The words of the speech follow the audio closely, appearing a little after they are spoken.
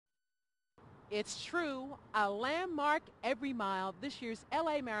It's true, a landmark every mile. This year's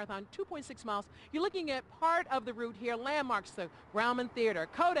LA Marathon, 2.6 miles. You're looking at part of the route here, landmarks, the Grauman Theater,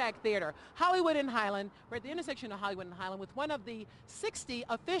 Kodak Theater, Hollywood and Highland. We're at the intersection of Hollywood and Highland with one of the 60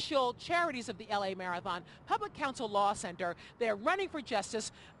 official charities of the LA Marathon, Public Counsel Law Center. They're running for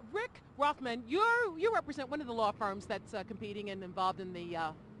justice. Rick Rothman, you represent one of the law firms that's competing and involved in the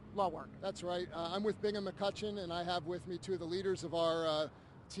law work. That's right. I'm with Bingham McCutchen, and I have with me two of the leaders of our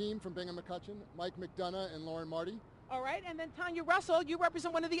team from Bingham McCutchen, Mike McDonough and Lauren Marty. All right, and then Tanya, Russel, you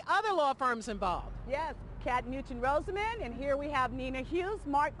represent one of the other law firms involved. Yes, Katten, Muchin, Rosenman, and here we have Nina Hughes,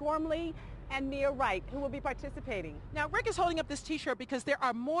 Mark Gormley, and Mia Wright, who will be participating. Now, Rick is holding up this T-shirt because there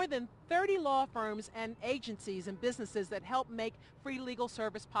are more than 30 law firms and agencies and businesses that help make free legal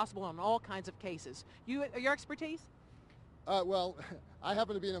service possible on all kinds of cases. Your expertise? Well, I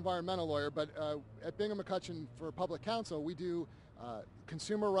happen to be an environmental lawyer, but at Bingham McCutchen for Public Counsel, we do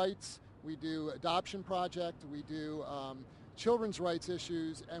consumer rights, we do adoption project, we do children's rights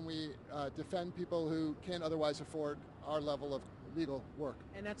issues, and we defend people who can't otherwise afford our level of legal work.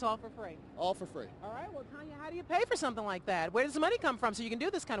 And that's all for free? All for free. All right, well, Tanya, how do you pay for something like that? Where does the money come from so you can do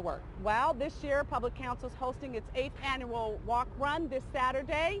this kind of work? Well, this year, Public Counsel is hosting its 8th annual walk run this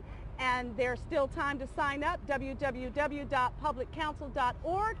Saturday, and there's still time to sign up,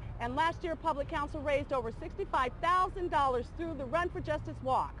 www.publiccounsel.org. And last year, Public Counsel raised over $65,000 through the Run for Justice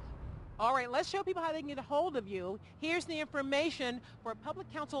walk. All right, let's show people how they can get a hold of you. Here's the information for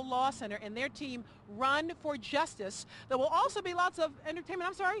Public Counsel Law Center and their team, Run for Justice. There will also be lots of entertainment.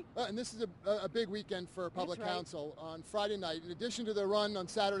 I'm sorry? And this is a big weekend for Public Counsel. On Friday night, in addition to the run on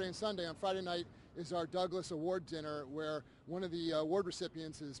Saturday and Sunday, on Friday night is our Douglas Award dinner, where one of the award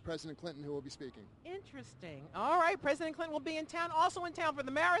recipients is President Clinton, who will be speaking. Interesting. All right, President Clinton will be in town. Also in town for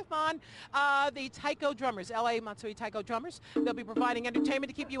the marathon, the Taiko Drummers, LA Matsui Taiko Drummers. They'll be providing entertainment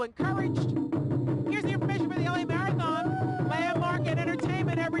to keep you encouraged. Here's the information for the LA Marathon. Landmark and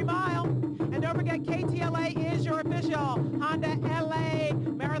entertainment every mile. And don't forget, KTLA is your official Honda LA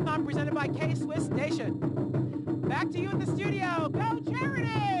Marathon presented by K-Swiss Station. Back to you.